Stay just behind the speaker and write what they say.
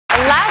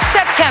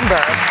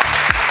September,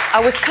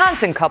 a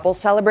Wisconsin couple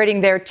celebrating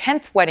their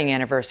 10th wedding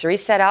anniversary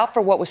set out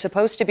for what was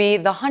supposed to be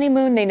the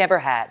honeymoon they never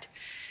had.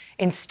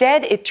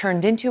 Instead, it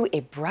turned into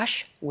a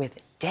brush with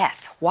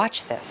death.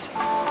 Watch this.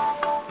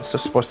 This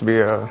is supposed to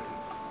be a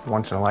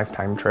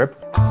once-in-a-lifetime trip.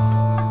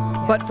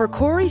 But for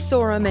Corey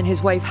Sorrem and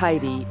his wife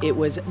Heidi, it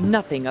was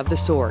nothing of the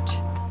sort.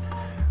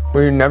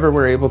 We never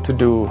were able to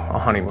do a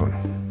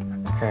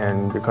honeymoon.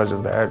 And because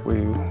of that,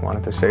 we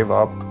wanted to save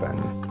up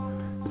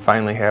and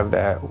finally have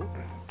that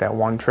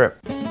one trip.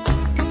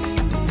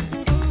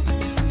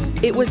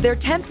 It was their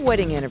 10th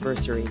wedding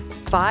anniversary.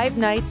 5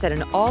 nights at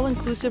an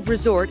all-inclusive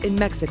resort in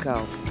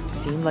Mexico.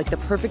 Seemed like the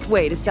perfect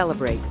way to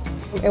celebrate.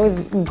 It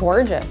was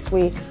gorgeous.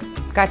 We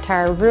got to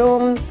our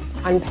room,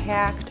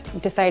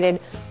 unpacked, decided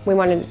we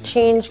wanted to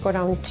change, go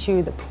down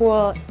to the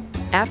pool.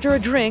 After a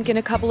drink and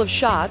a couple of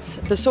shots,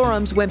 the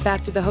Sorrems went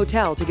back to the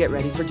hotel to get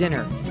ready for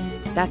dinner.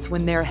 That's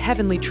when their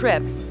heavenly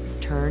trip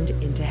turned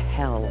into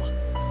hell.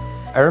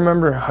 I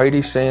remember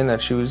Heidi saying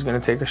that she was going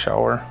to take a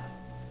shower,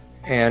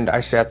 and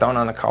I sat down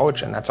on the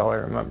couch, and that's all I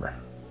remember.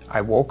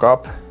 I woke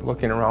up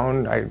looking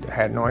around. I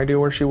had no idea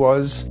where she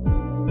was.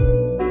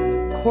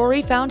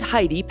 Corey found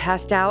Heidi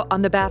passed out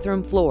on the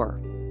bathroom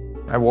floor.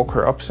 I woke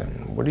her up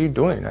saying, "What are you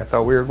doing?" I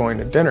thought we were going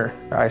to dinner.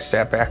 I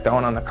sat back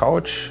down on the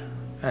couch,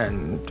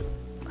 and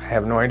I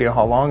have no idea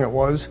how long it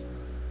was.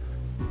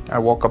 I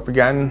woke up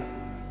again,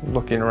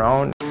 looking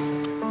around.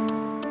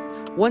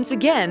 Once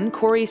again,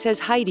 Corey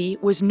says Heidi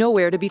was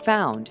nowhere to be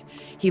found.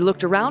 He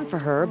looked around for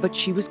her, but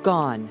she was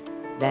gone.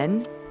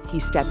 Then he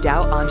stepped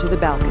out onto the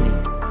balcony.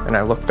 And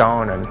I looked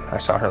down and I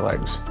saw her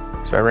legs.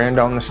 So I ran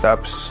down the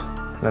steps,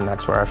 and then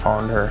that's where I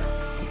found her,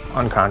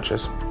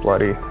 unconscious,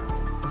 bloody,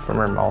 from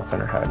her mouth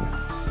and her head.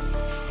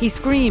 He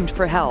screamed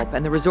for help,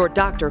 and the resort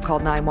doctor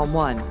called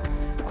 911.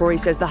 Corey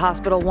says the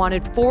hospital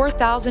wanted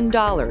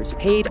 $4,000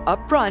 paid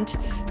up front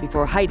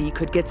before Heidi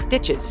could get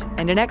stitches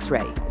and an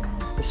x-ray.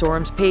 The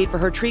Sorrems paid for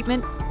her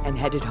treatment and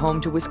headed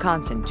home to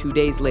Wisconsin 2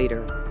 days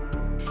later.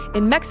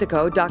 In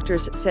Mexico,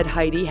 doctors said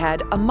Heidi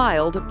had a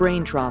mild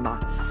brain trauma,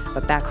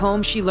 but back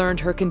home she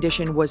learned her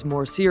condition was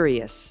more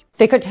serious.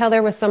 They could tell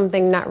there was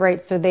something not right,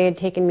 so they had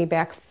taken me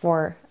back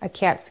for a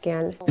CAT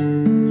scan.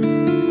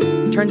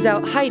 Turns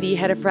out Heidi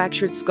had a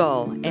fractured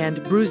skull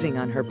and bruising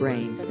on her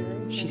brain.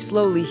 She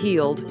slowly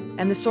healed,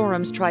 and the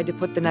Sorrems tried to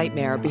put the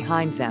nightmare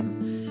behind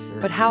them.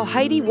 But how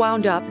Heidi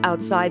wound up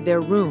outside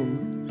their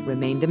room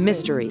remained a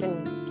mystery.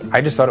 I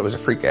just thought it was a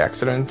freak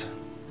accident,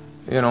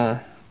 you know,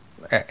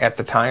 at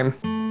the time.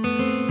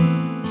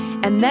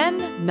 And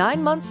then,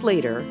 9 months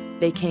later,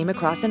 they came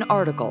across an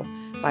article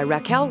by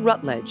Raquel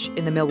Rutledge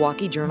in the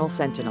Milwaukee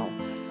Journal-Sentinel.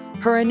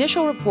 Her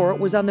initial report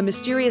was on the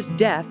mysterious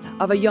death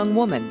of a young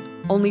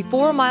woman, only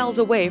 4 miles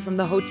away from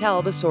the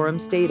hotel the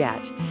Sorrems stayed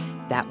at.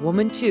 That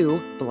woman, too,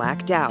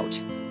 blacked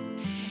out.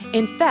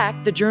 In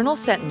fact, the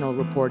Journal-Sentinel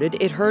reported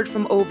it heard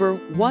from over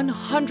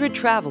 100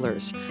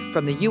 travelers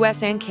from the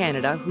U.S. and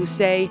Canada who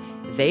say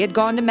they had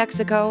gone to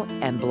Mexico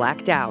and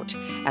blacked out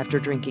after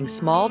drinking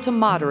small to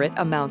moderate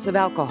amounts of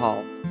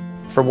alcohol.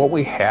 For what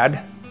we had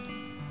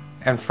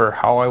and for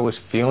how I was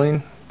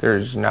feeling,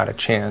 there's not a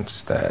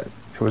chance that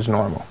it was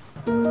normal.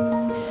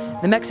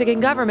 The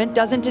Mexican government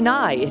doesn't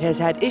deny it has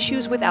had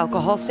issues with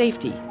alcohol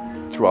safety.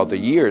 Throughout the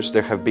years,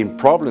 there have been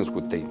problems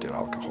with tainted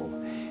alcohol.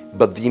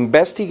 But the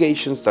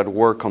investigations that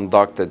were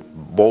conducted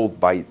both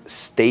by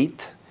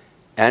state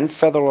and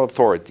federal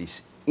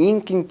authorities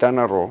in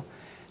Quintana Roo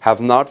have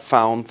not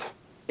found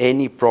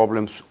any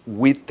problems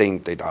with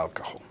tainted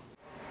alcohol.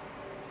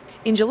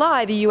 In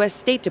July, the U.S.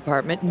 State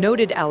Department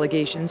noted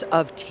allegations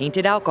of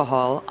tainted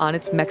alcohol on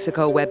its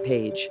Mexico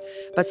webpage.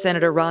 But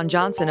Senator Ron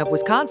Johnson of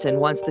Wisconsin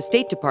wants the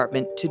State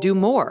Department to do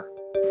more.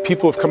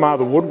 People have come out of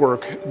the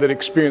woodwork that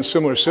experience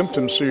similar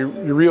symptoms, so you're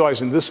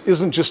realizing this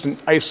isn't just an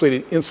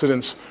isolated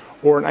incident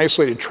or an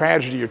isolated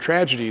tragedy or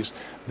tragedies.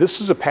 This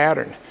is a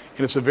pattern, and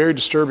it's a very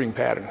disturbing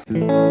pattern.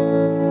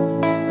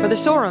 For the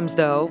Sorrems,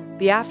 though,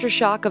 the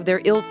aftershock of their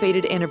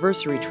ill-fated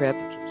anniversary trip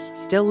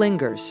still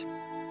lingers.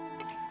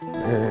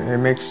 It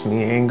makes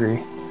me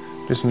angry,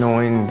 just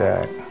knowing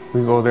that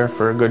we go there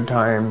for a good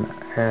time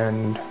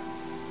and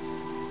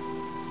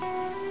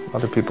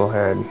other people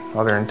had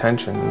other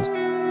intentions.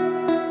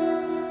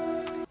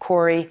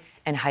 Corey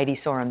and Heidi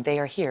Sorrem, they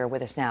are here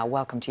with us now.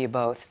 Welcome to you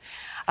both.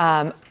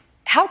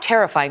 How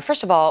terrifying.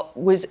 First of all,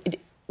 was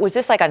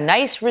this like a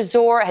nice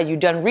resort? Had you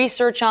done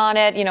research on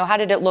it? You know, how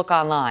did it look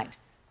online?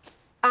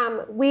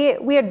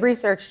 We had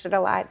researched it a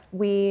lot.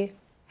 We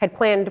had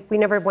planned, we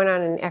never went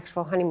on an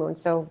actual honeymoon,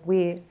 so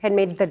we had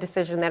made the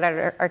decision that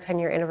at our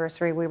 10-year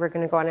anniversary, we were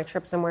going to go on a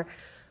trip somewhere.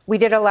 We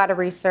did a lot of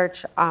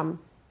research.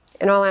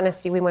 In all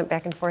honesty, we went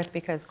back and forth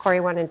because Corey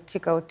wanted to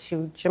go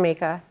to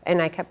Jamaica,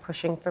 and I kept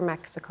pushing for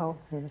Mexico.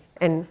 Mm-hmm.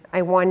 And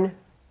I won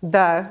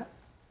the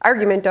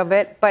argument of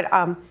it, but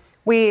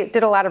we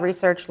did a lot of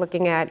research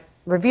looking at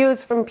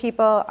reviews from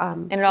people.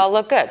 And it all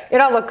looked good. It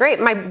all looked great.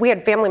 We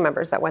had family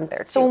members that went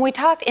there, too. So when we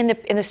talked in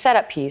the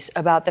setup piece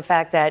about the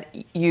fact that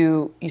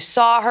you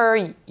saw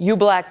her, you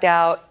blacked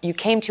out, you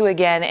came to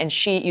again,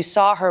 and you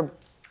saw her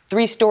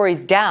 3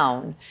 stories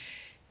down,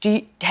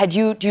 Do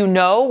you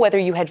know whether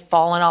you had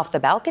fallen off the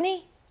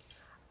balcony?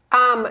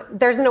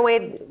 There's no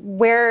way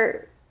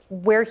where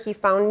he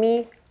found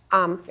me,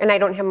 and I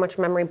don't have much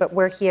memory, but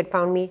where he had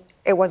found me,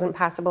 it wasn't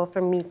possible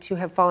for me to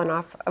have fallen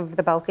off of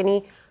the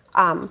balcony.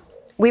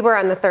 We were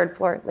on the 3rd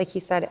floor, like he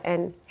said,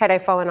 and had I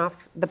fallen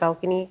off the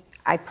balcony,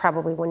 I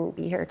probably wouldn't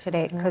be here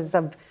today because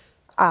of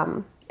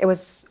it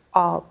was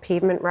all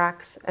pavement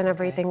rocks and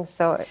everything. Okay.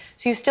 So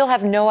you still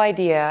have no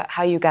idea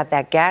how you got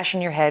that gash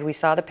in your head. We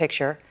saw the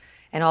picture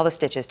and all the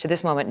stitches. To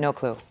this moment, no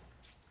clue.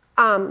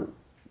 From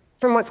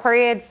what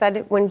Corey had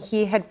said, when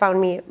he had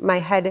found me, my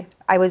head,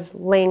 I was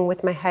laying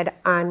with my head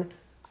on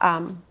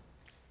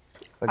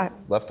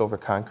leftover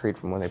concrete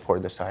from when they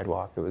poured the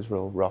sidewalk. It was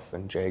real rough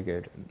and jagged.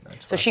 And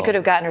so she could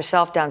have gotten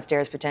herself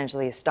downstairs,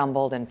 potentially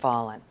stumbled and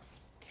fallen.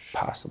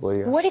 Possibly,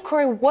 yes.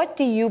 Corey, what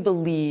do you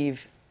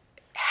believe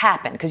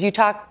happened? Because you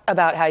talk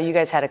about how you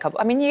guys had a couple,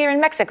 I mean, you're in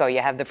Mexico, you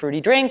have the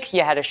fruity drink,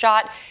 you had a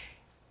shot.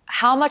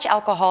 How much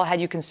alcohol had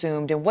you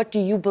consumed, and what do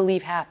you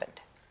believe happened?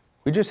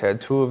 We just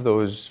had 2 of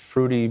those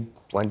fruity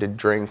blended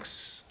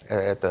drinks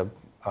at the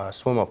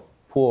swim-up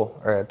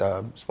pool, or at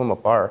the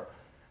swim-up bar.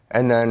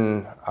 And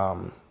then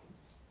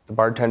the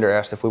bartender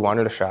asked if we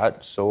wanted a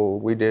shot, so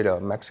we did a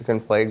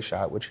Mexican flag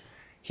shot, which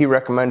he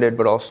recommended,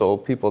 but also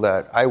people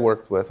that I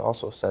worked with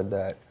also said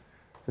that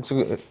it's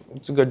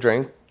a good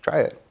drink, try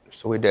it.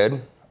 So we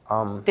did.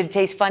 Did it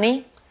taste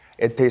funny?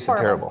 It tasted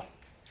terrible.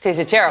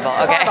 Tasted terrible,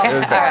 okay. It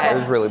was bad. It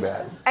was really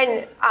bad.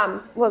 And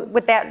well,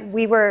 with that,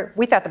 we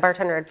thought the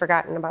bartender had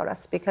forgotten about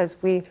us because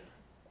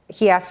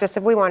he asked us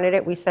if we wanted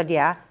it. We said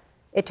yeah.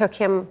 It took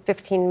him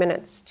 15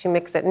 minutes to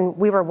mix it, and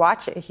we were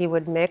watching. He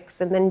would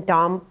mix and then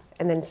dump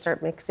and then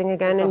start mixing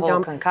again and dump. It was a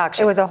whole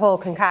concoction. It was a whole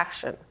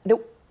concoction.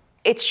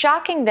 It's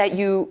shocking that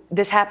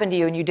this happened to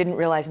you and you didn't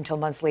realize until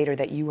months later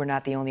that you were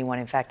not the only one.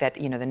 In fact, that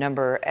the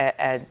number,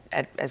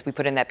 as we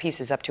put in that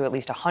piece, is up to at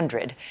least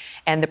 100.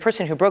 And the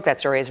person who broke that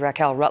story is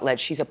Raquel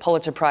Rutledge. She's a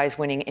Pulitzer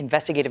Prize-winning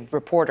investigative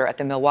reporter at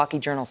the Milwaukee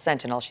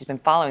Journal-Sentinel. She's been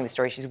following the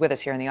story. She's with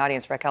us here in the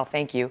audience. Raquel,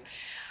 thank you.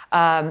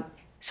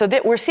 So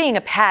that we're seeing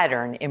a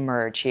pattern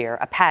emerge here,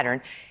 a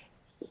pattern.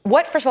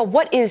 First of all,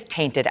 what is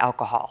tainted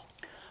alcohol?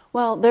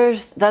 Well,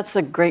 that's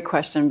a great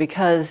question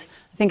because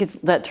I think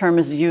that term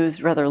is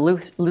used rather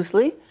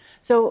loosely.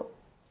 So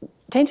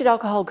tainted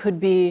alcohol could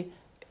be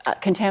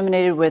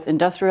contaminated with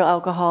industrial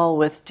alcohol,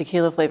 with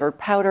tequila-flavored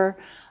powder.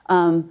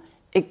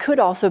 It could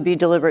also be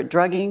deliberate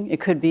drugging.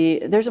 It could be,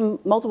 there's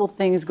multiple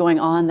things going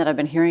on that I've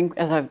been hearing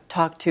as I've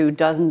talked to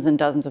dozens and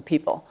dozens of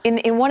people.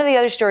 In one of the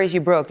other stories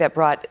you broke that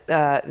brought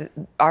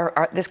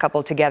this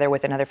couple together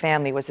with another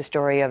family was the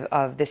story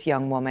of this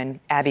young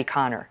woman, Abby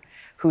Connor,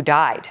 who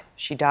died.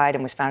 She died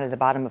and was found at the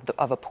bottom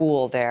of a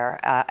pool there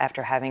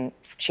after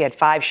she had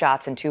 5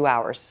 shots in 2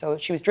 hours. So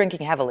she was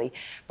drinking heavily.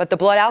 But the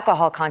blood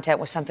alcohol content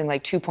was something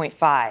like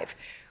 2.5,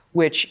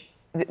 which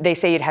they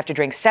say you'd have to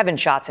drink 7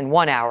 shots in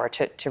 1 hour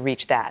to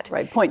reach that.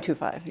 Right,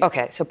 0.25. Yeah.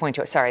 Okay, so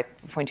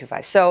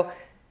 0.25. So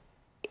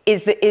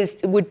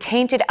would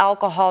tainted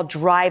alcohol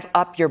drive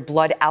up your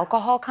blood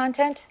alcohol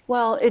content?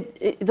 Well,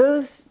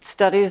 those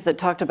studies that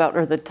talked about,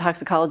 or the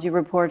toxicology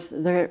reports,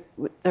 they're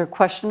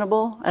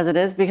questionable as it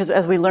is, because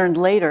as we learned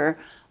later,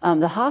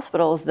 the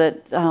hospitals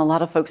that a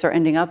lot of folks are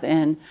ending up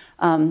in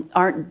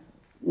aren't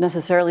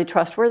necessarily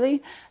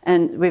trustworthy,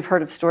 and we've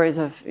heard of stories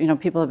of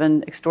people have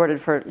been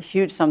extorted for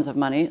huge sums of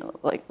money,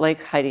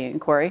 like Heidi and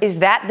Corey. Is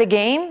that the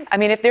game? I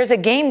mean, if there's a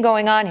game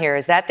going on here,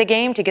 is that the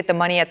game to get the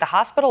money at the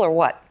hospital, or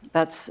what?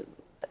 That's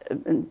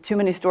too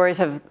many stories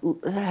have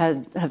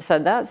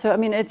said that. So I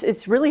mean,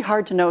 it's really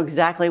hard to know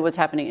exactly what's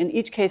happening, and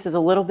each case is a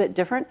little bit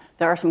different.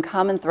 There are some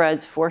common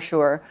threads for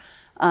sure,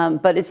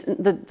 but it's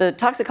the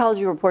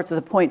toxicology reports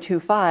of the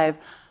 0.25.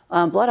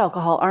 Blood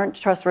alcohol aren't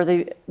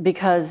trustworthy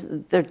because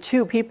they're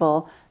 2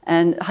 people,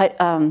 and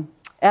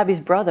Abby's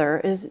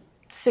brother is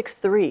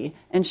 6'3",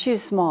 and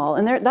she's small.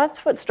 And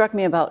that's what struck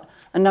me about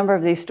a number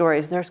of these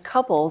stories. There's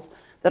couples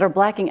that are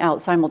blacking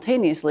out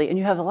simultaneously, and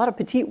you have a lot of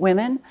petite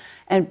women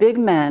and big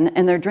men,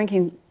 and they're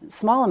drinking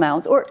small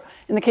amounts, or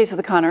in the case of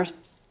the Connors,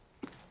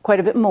 quite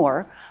a bit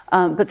more.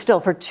 But still,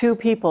 for 2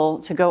 people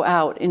to go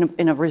out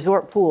in a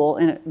resort pool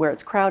where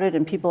it's crowded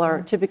and people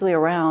are typically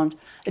around,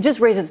 it just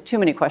raises too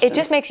many questions. It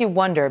just makes you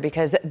wonder,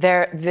 because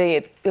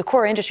the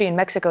core industry in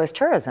Mexico is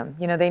tourism.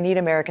 They need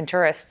American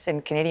tourists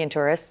and Canadian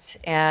tourists,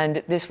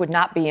 and this would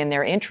not be in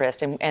their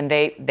interest. And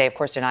they of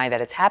course deny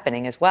that it's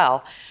happening as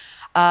well.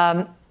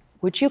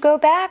 Would you go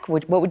back?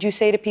 What would you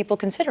say to people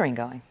considering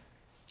going?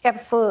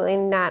 Absolutely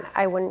not.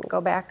 I wouldn't go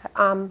back.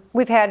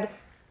 We've had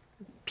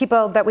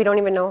people that we don't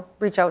even know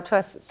reach out to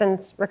us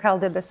since Raquel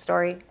did this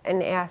story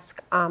and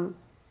ask. And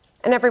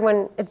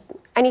everyone,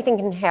 anything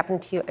can happen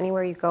to you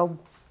anywhere you go.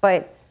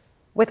 But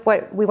with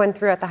what we went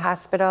through at the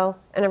hospital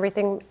and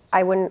everything,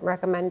 I wouldn't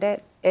recommend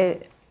it.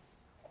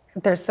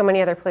 There's so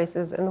many other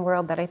places in the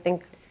world that I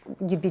think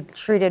you'd be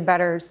treated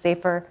better,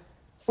 safer.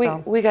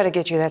 So. We got to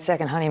get you that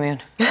second honeymoon.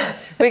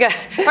 We're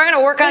going to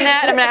work on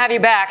that. I'm going to have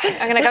you back.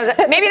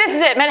 Maybe this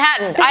is it,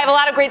 Manhattan. I have a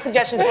lot of great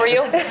suggestions for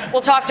you.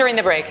 We'll talk during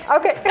the break.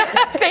 Okay.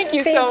 Thank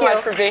you so much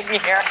for being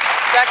here.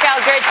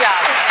 Raquel, great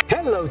job.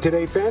 Hello,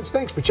 Today fans.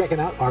 Thanks for checking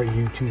out our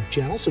YouTube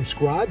channel.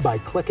 Subscribe by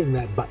clicking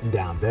that button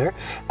down there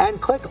and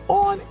click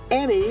on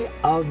any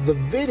of the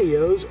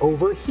videos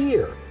over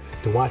here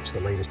to watch the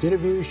latest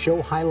interviews,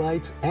 show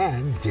highlights,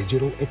 and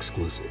digital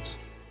exclusives.